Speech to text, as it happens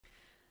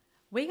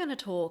We're going to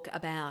talk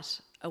about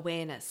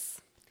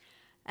awareness,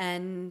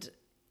 and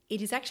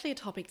it is actually a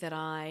topic that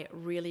I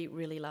really,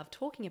 really love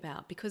talking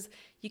about because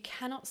you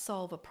cannot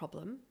solve a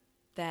problem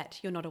that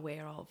you're not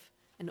aware of,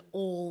 and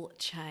all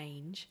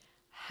change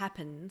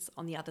happens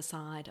on the other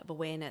side of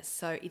awareness.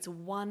 So it's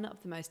one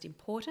of the most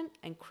important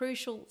and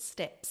crucial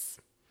steps.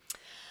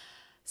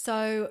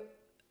 So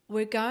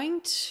we're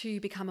going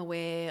to become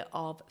aware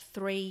of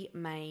three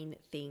main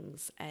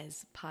things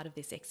as part of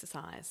this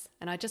exercise.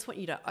 And I just want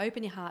you to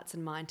open your hearts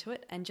and mind to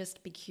it and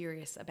just be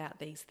curious about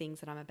these things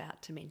that I'm about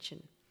to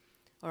mention.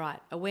 All right,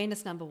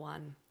 awareness number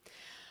one.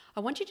 I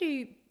want you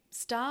to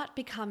start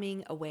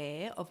becoming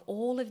aware of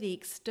all of the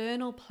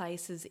external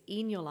places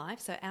in your life,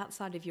 so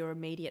outside of your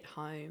immediate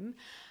home,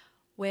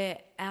 where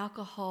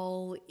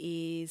alcohol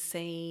is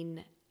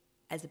seen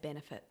as a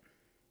benefit.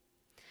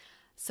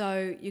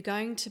 So you're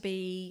going to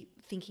be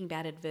thinking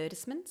about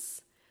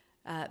advertisements,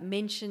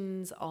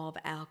 mentions of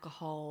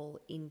alcohol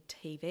in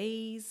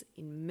TVs,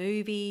 in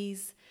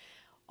movies,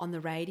 on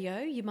the radio.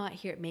 You might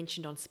hear it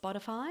mentioned on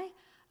Spotify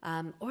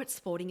or at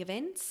sporting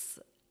events,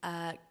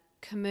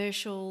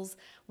 commercials,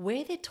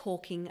 where they're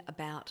talking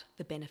about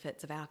the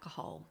benefits of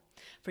alcohol.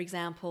 For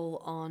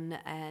example, on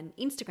an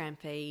Instagram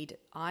feed,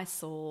 I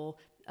saw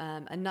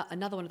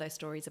another one of those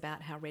stories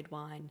about how red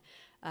wine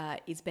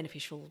is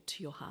beneficial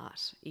to your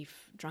heart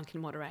if drunk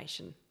in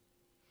moderation.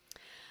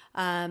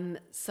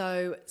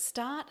 So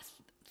start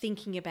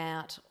thinking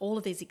about all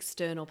of these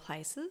external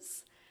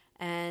places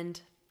and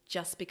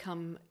just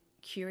become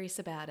curious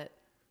about it.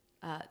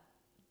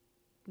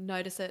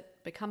 Notice it,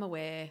 become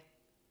aware,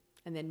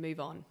 and then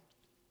move on.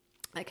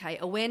 Okay,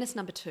 awareness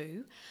number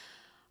two.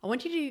 I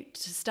want you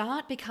to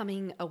start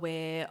becoming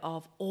aware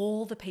of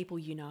all the people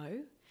you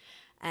know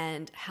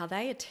and how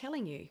they are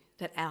telling you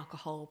that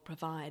alcohol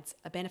provides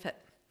a benefit.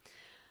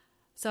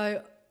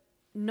 So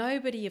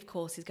nobody, of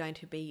course, is going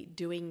to be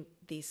doing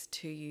this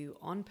to you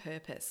on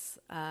purpose.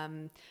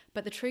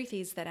 But the truth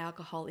is that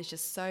alcohol is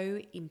just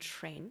so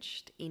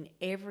entrenched in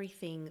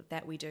everything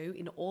that we do,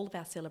 in all of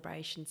our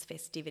celebrations,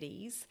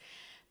 festivities,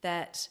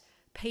 that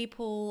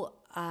people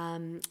are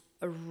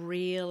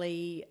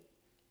really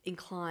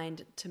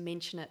inclined to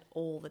mention it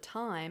all the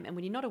time. And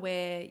when you're not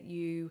aware,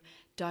 you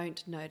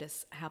don't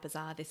notice how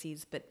bizarre this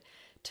is, but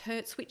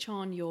switch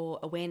on your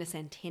awareness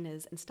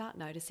antennas and start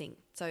noticing.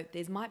 So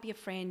there might be a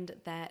friend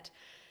that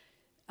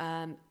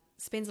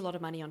spends a lot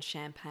of money on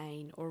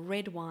champagne or a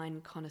red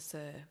wine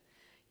connoisseur.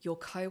 Your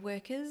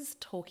co-workers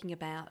talking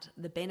about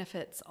the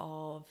benefits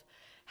of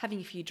having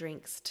a few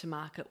drinks to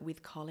market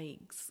with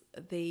colleagues,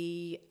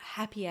 the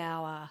happy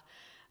hour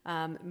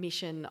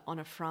mission on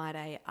a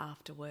Friday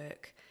after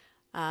work.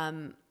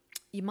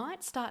 You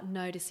might start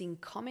noticing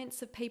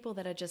comments of people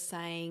that are just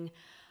saying,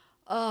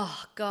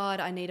 "Oh God,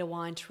 I need a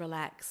wine to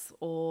relax,"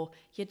 or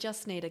 "You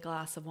just need a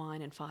glass of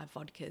wine and 5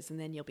 vodkas and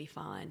then you'll be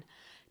fine."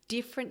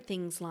 Different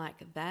things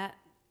like that,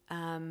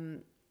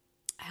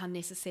 how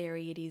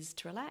necessary it is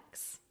to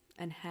relax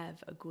and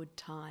have a good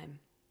time.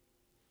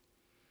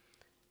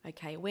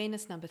 Okay,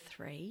 awareness number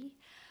 3.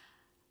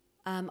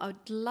 I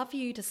would love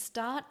you to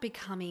start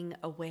becoming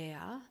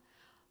aware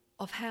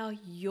of how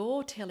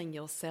you're telling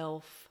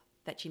yourself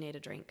that you need a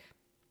drink.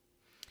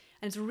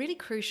 And it's really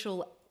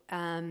crucial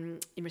in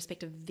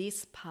respect of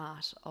this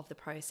part of the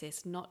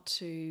process not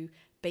to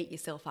beat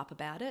yourself up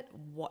about it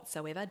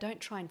whatsoever. Don't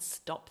try and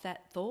stop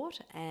that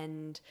thought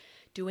and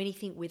do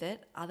anything with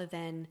it other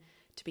than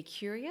to be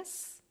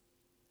curious,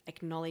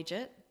 acknowledge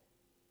it,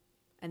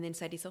 and then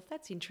say to yourself,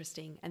 "That's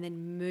interesting," and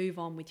then move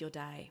on with your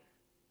day.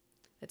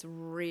 That's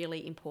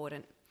really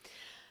important.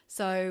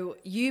 So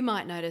you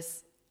might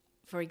notice,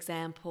 for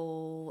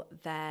example,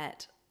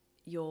 that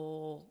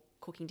you're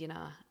cooking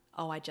dinner,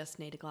 "Oh, I just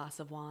need a glass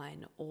of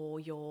wine," or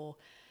you're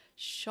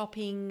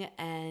shopping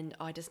and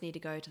 "I just need to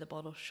go to the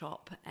bottle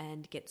shop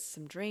and get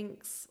some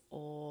drinks,"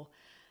 or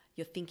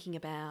you're thinking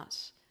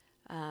about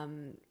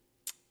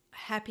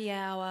happy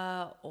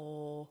hour,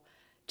 or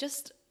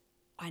just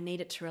 "I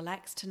need it to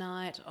relax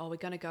tonight," or "We're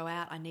going to go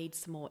out, I need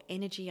some more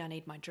energy, I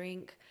need my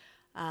drink."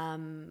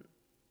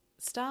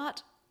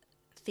 Start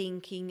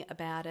thinking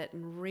about it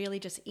and really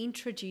just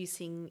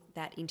introducing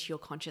that into your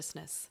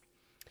consciousness.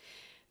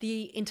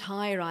 The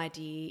entire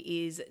idea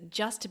is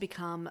just to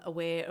become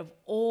aware of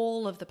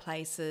all of the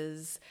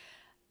places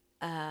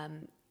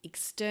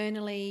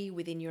externally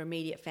within your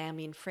immediate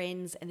family and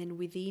friends, and then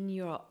within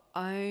your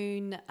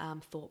own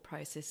thought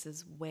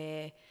processes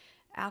where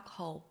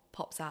alcohol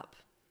pops up.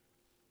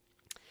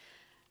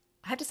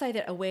 I have to say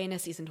that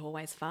awareness isn't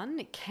always fun.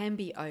 It can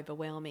be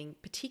overwhelming,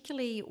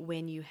 particularly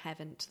when you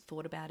haven't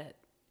thought about it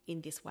in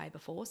this way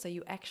before. So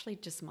you actually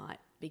just might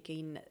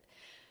begin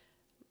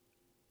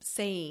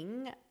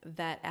seeing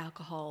that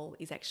alcohol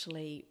is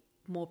actually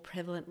more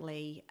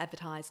prevalently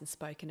advertised and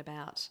spoken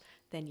about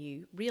than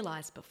you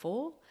realised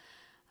before.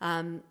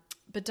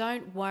 But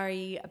don't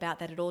worry about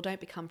that at all. Don't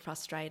become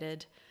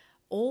frustrated.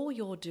 All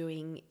you're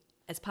doing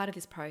as part of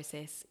this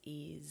process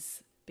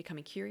is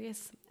becoming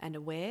curious and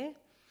aware.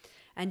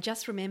 And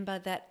just remember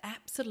that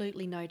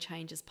absolutely no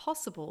change is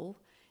possible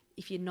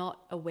if you're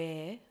not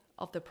aware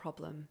of the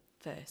problem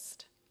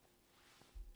first.